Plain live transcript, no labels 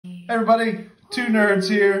everybody, two nerds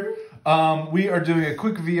here. We are doing a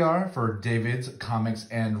quick VR for David's Comics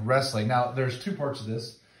and Wrestling. Now, there's two parts of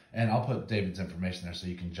this, and I'll put David's information there so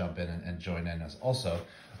you can jump in and join in as also.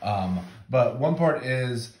 But one part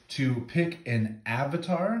is to pick an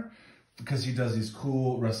avatar, because he does these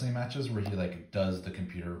cool wrestling matches where he like does the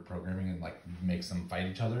computer programming and like makes them fight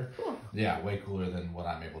each other. Cool. Yeah, way cooler than what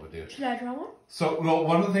I'm able to do. Should I draw one? So, well,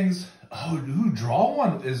 one of the things, draw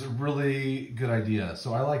one is a really good idea.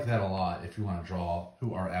 So I like that a lot if you want to draw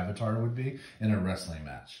who our avatar would be in a wrestling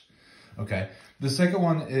match. Okay. The second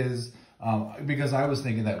one is, because I was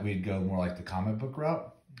thinking that we'd go more like the comic book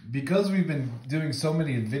route. Because we've been doing so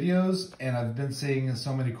many videos and I've been seeing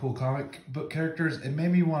so many cool comic book characters, it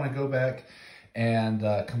made me want to go back and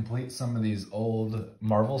complete some of these old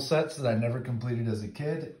Marvel sets that I never completed as a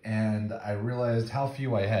kid. And I realized how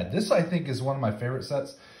few I had. This, I think, is one of my favorite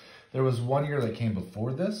sets. There was one year that came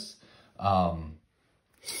before this.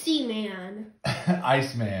 Seaman.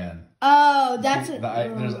 Iceman. Oh, that's see,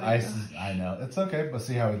 there's ice. I know. It's okay, but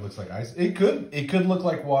see how he looks like ice? It could look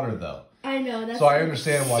like water, though. I know. That's so I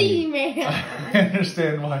understand why I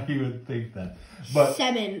understand why you would think that. But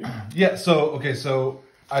 7. Yeah, so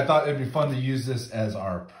I thought it'd be fun to use this as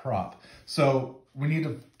our prop. So we need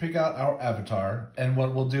to pick out our avatar, and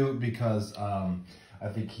what we'll do, because I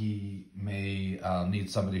think he may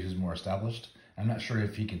need somebody who's more established. I'm not sure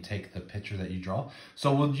if he can take the picture that you draw.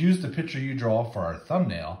 So we'll use the picture you draw for our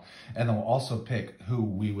thumbnail, and then we'll also pick who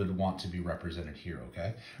we would want to be represented here,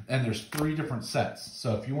 okay? And there's 3 different sets.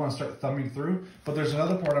 So if you want to start thumbing through, but there's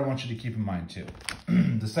another part I want you to keep in mind too.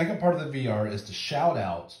 The second part of the VR is to shout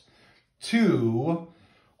out 2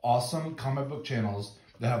 awesome comic book channels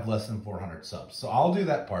that have less than 400 subs. So I'll do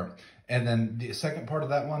that part. And then the second part of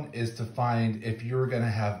that one is to find if you're going to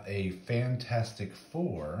have a Fantastic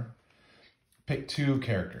Four. Pick 2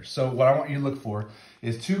 characters. So what I want you to look for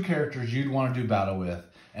is 2 characters you'd want to do battle with,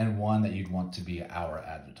 and 1 that you'd want to be our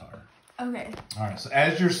avatar. Okay. All right. So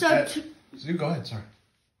as you're so go ahead. Sorry.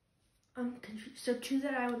 I'm confused. So 2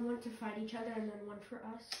 that I would want to fight each other, and then 1 for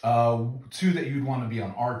us. 2 that you'd want to be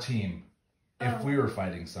on our team if we were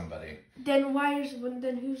fighting somebody. Then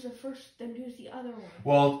then who's the first? Then who's the other one?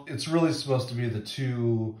 Well, it's really supposed to be the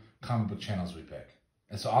 2 comic book channels we pick,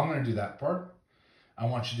 and so I'm going to do that part. I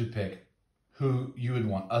want you to pick who you would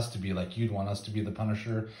want us to be. Like, you'd want us to be the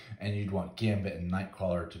Punisher, and you'd want Gambit and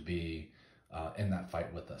Nightcrawler to be in that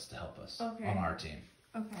fight with us to help us on our team.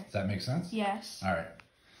 Okay. Does that make sense? Yes. All right.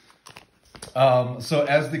 So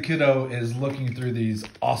as the kiddo is looking through these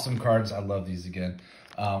awesome cards, I love these again.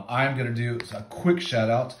 I'm going to do a quick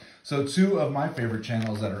shout out. So 2 of my favorite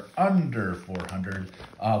channels that are under 400.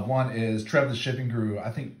 One is Trev the Shipping Guru.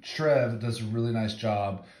 I think Trev does a really nice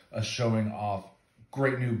job of showing off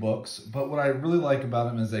great new books, but what I really like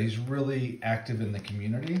about him is that he's really active in the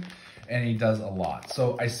community, and he does a lot.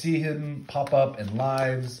 So I see him pop up in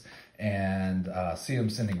lives, and see him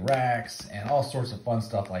sending racks and all sorts of fun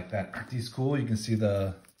stuff like that. Aren't these cool? You can see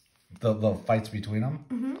the fights between them.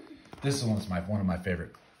 Mm-hmm. This one's one of my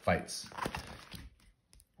favorite fights.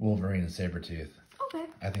 Wolverine and Sabretooth. Okay.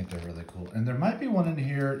 I think they're really cool. And there might be one in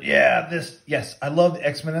here. Yeah, yes, I love the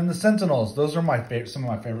X-Men and the Sentinels. Those are some of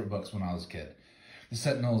my favorite books when I was a kid. The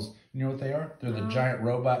Sentinels, you know what they are? They're the giant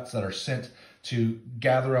robots that are sent to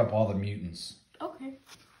gather up all the mutants. Okay.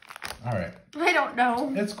 All right. I don't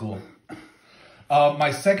know. It's cool.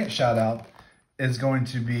 My second shout out is going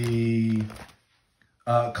to be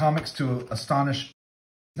Comics to Astonish.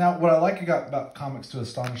 Now, what I like about Comics to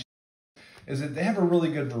Astonish is that they have a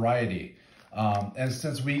really good variety. And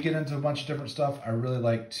since we get into a bunch of different stuff, I really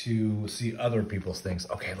like to see other people's things.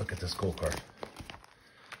 Okay, look at this cool card.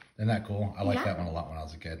 Isn't that cool? I liked that one a lot when I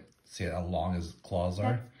was a kid. See how long his claws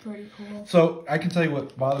are? That's pretty cool. So I can tell you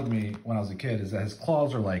what bothered me when I was a kid is that his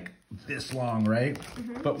claws are like this long, right?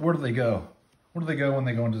 Mm-hmm. But where do they go? Where do they go when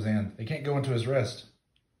they go into his hand? They can't go into his wrist.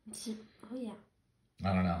 Oh, yeah.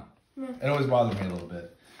 I don't know. Yeah. It always bothered me a little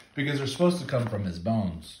bit. Because they're supposed to come from his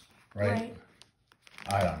bones, right?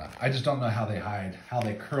 I don't know. I just don't know how they hide, how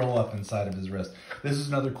they curl up inside of his wrist. This is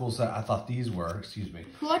another cool set. I thought these were, excuse me.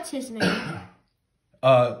 What's his name?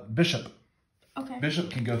 Bishop. Okay. Bishop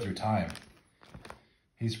can go through time.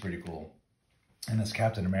 He's pretty cool. And this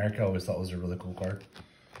Captain America I always thought was a really cool card.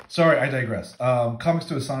 Sorry, I digress. Comics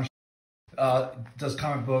to Astonish does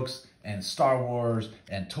comic books and Star Wars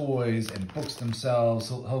and toys and books themselves.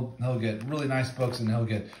 He'll get really nice books and he'll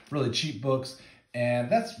get really cheap books.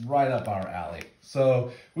 And that's right up our alley.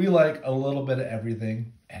 So we like a little bit of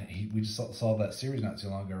everything. And we just saw that series not too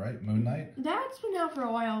long ago, right? Moon Knight? That's been out for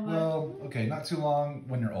a while, but... Well, okay, not too long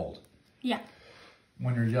when you're old. Yeah.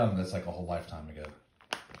 When you're young, that's like a whole lifetime ago.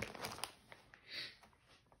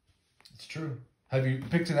 true. Have you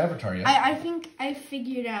picked an avatar yet? I think I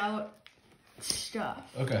figured out stuff.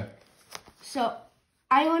 Okay. So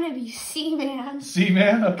I want to be Seaman.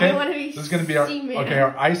 Seaman? Okay. I want to be This is going to be our Seaman. Okay,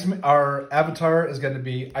 our avatar is going to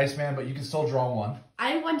be Iceman, but you can still draw one.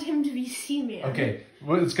 I want him to be Seaman. Okay.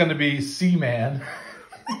 Well, it's going to be Seaman.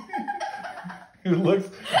 Who looks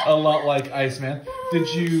a lot like Iceman. Did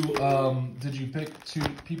you pick 2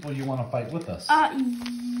 people you want to fight with us?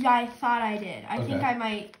 Yeah, I thought I did. I think I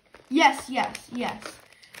might. Yes.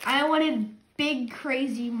 I wanted big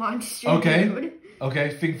crazy monster dude. Okay,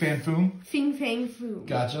 Fing Fan Foom. Fing Fang Foom.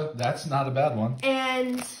 Gotcha. That's not a bad one.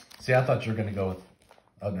 And see, I thought you were gonna go with.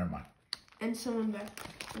 Oh, never mind. And someone back.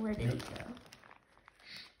 Where did he go?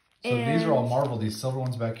 So these are all Marvel. These silver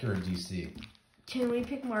ones back here are DC. Can we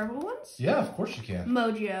pick Marvel ones? Yeah, of course you can.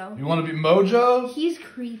 Mojo. You want to be Mojo? He's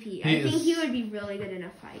creepy. I think he would be really good in a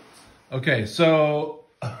fight. Okay, so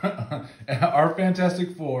our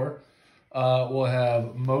Fantastic Four will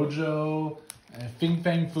have Mojo, and Fing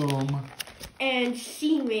Fang Foom, and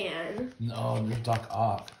Seaman. No, there's Doc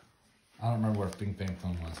Ock. I don't remember where Fing Fang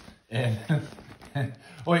Foom was. And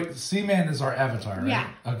wait, Seaman is our avatar, right? Yeah.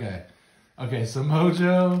 Okay, so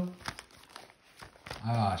Mojo.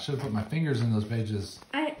 I should have put my fingers in those pages.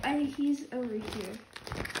 He's over here.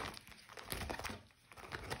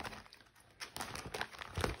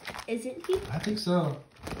 Isn't he? I think so.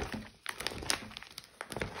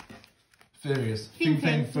 Furious. Fing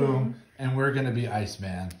Fang Foom. And we're going to be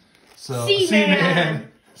Iceman. So,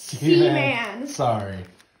 Seaman. Seaman. Sorry.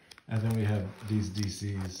 And then we have these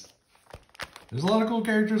DCs. There's a lot of cool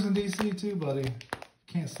characters in DC too, buddy.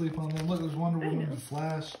 Can't sleep on them. Look, there's Wonder Woman, the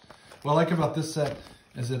Flash. What I like about this set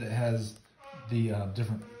is that it has the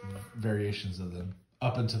different variations of them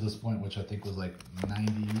up until this point, which I think was like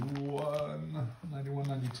 91,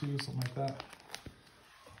 92, something like that.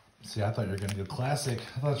 See, I thought you were going to go classic.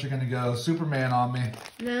 I thought you were going to go Superman on me.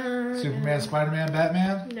 No. Superman, Spider-Man,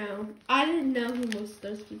 Batman? No. I didn't know who most of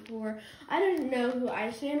those people were. I didn't know who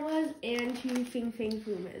Iceman was and who Fing Fang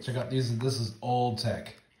Foom is. Check out these. This is old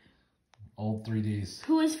tech. Old 3Ds.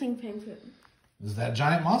 Who is Fing Fang Foom? Is that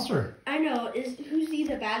giant monster? I know. Who's he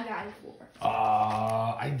the bad guy for?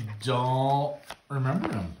 I don't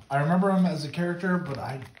remember him. I remember him as a character, but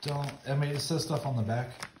I don't. I mean, it says stuff on the back.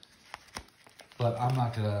 But I'm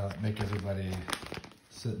not going to make everybody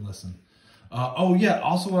sit and listen. Oh, yeah.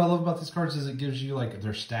 Also, what I love about these cards is it gives you, like,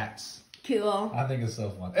 their stats. Cool. I think it's so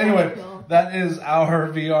fun. Anyway, that is our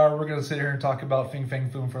VR. We're going to sit here and talk about Fing Fang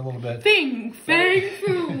Foom for a little bit. Fing Fang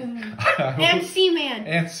Foom. And Seaman.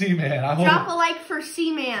 And Seaman. Drop a like for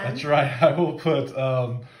Seaman. That's right. I will put...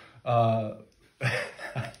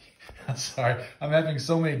 sorry. I'm having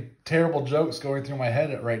so many terrible jokes going through my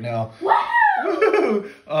head right now. Woo!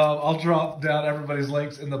 I'll drop down everybody's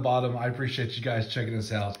links in the bottom. I appreciate you guys checking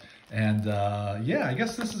us out. And yeah, I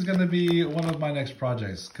guess this is going to be one of my next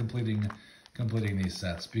projects, completing these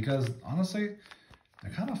sets. Because honestly,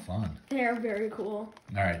 they're kind of fun. They're very cool.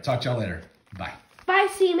 All right. Talk to y'all later. Bye. Bye,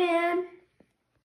 Seaman.